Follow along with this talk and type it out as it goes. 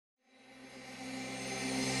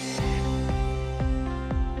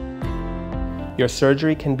Your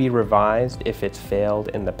surgery can be revised if it's failed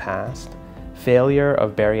in the past. Failure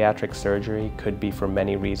of bariatric surgery could be for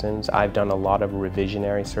many reasons. I've done a lot of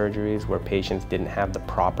revisionary surgeries where patients didn't have the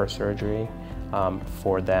proper surgery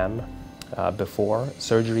for them before.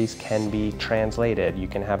 Surgeries can be translated. You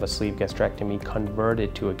can have a sleeve gastrectomy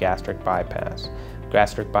converted to a gastric bypass.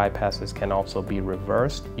 Gastric bypasses can also be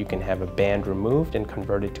reversed. You can have a band removed and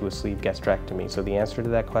converted to a sleeve gastrectomy. So the answer to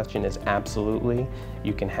that question is absolutely.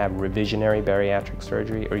 You can have revisionary bariatric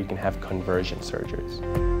surgery or you can have conversion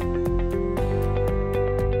surgeries.